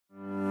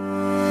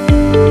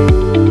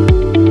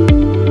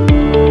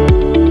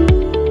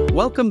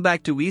Welcome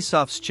back to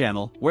Esof's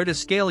channel, where to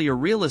scale your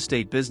real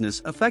estate business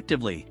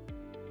effectively.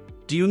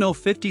 Do you know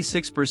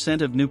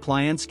 56% of new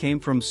clients came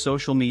from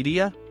social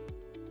media?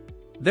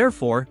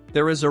 Therefore,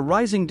 there is a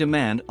rising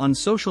demand on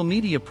social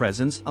media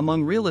presence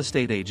among real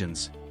estate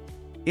agents.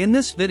 In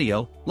this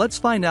video, let's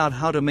find out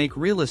how to make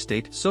real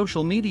estate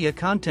social media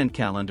content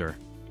calendar.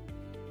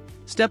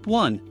 Step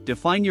 1.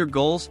 Define your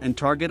goals and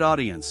target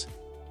audience.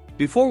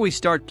 Before we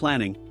start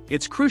planning,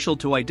 it's crucial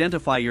to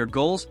identify your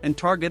goals and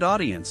target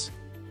audience.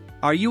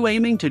 Are you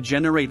aiming to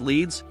generate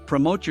leads,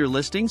 promote your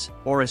listings,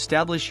 or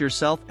establish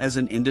yourself as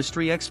an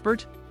industry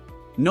expert?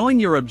 Knowing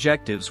your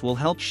objectives will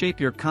help shape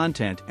your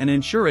content and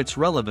ensure its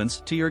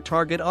relevance to your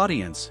target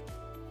audience.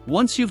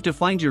 Once you've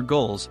defined your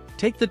goals,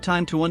 take the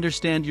time to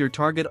understand your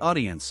target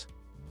audience.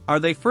 Are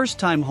they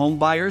first-time home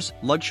buyers,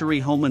 luxury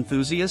home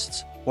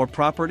enthusiasts, or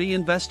property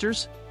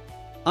investors?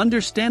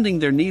 Understanding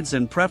their needs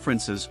and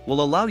preferences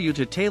will allow you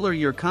to tailor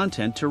your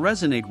content to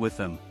resonate with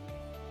them.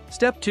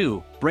 Step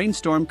 2.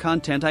 Brainstorm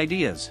content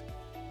ideas.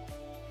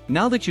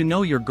 Now that you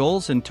know your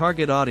goals and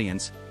target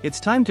audience, it's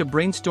time to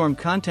brainstorm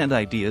content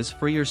ideas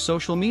for your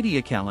social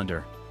media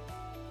calendar.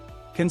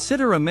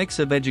 Consider a mix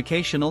of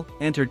educational,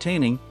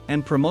 entertaining,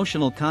 and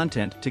promotional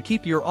content to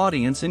keep your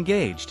audience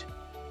engaged.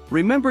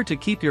 Remember to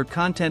keep your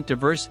content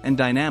diverse and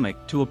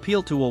dynamic to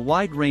appeal to a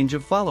wide range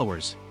of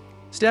followers.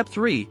 Step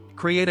 3.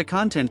 Create a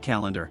content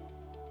calendar.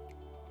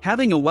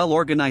 Having a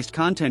well-organized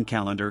content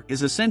calendar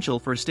is essential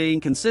for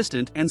staying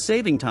consistent and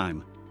saving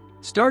time.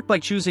 Start by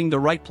choosing the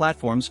right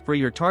platforms for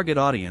your target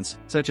audience,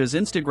 such as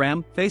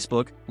Instagram,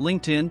 Facebook,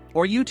 LinkedIn,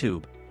 or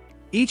YouTube.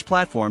 Each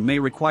platform may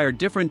require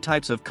different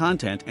types of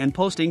content and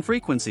posting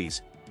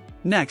frequencies.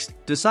 Next,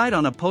 decide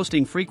on a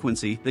posting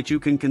frequency that you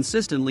can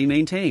consistently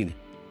maintain.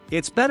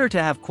 It's better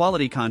to have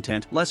quality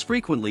content less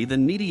frequently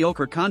than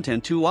mediocre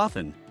content too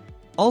often.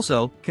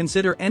 Also,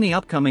 consider any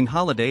upcoming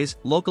holidays,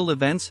 local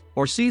events,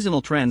 or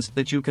seasonal trends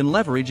that you can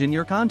leverage in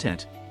your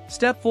content.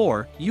 Step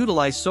 4.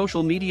 Utilize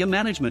social media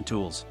management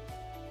tools.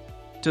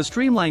 To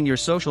streamline your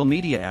social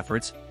media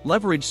efforts,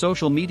 leverage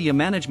social media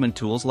management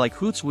tools like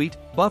Hootsuite,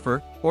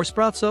 Buffer, or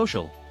Sprout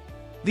Social.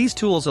 These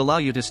tools allow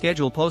you to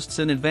schedule posts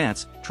in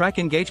advance, track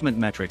engagement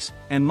metrics,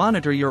 and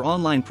monitor your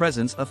online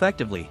presence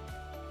effectively.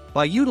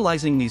 By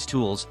utilizing these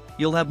tools,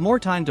 you'll have more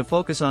time to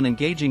focus on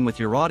engaging with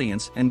your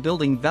audience and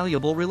building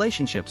valuable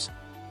relationships.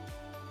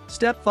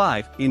 Step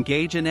 5.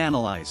 Engage and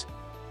analyze.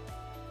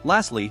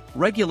 Lastly,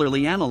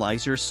 regularly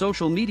analyze your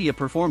social media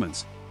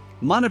performance.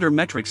 Monitor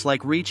metrics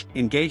like reach,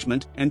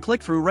 engagement, and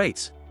click-through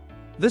rates.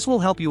 This will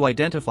help you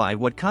identify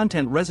what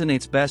content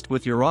resonates best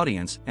with your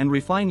audience and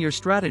refine your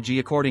strategy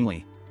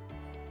accordingly.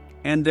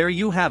 And there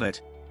you have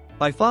it.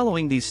 By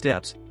following these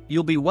steps,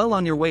 you'll be well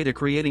on your way to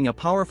creating a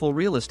powerful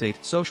real estate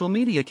social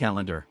media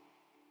calendar.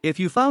 If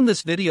you found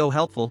this video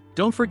helpful,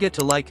 don't forget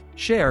to like,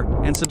 share,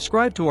 and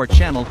subscribe to our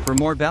channel for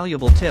more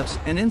valuable tips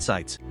and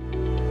insights.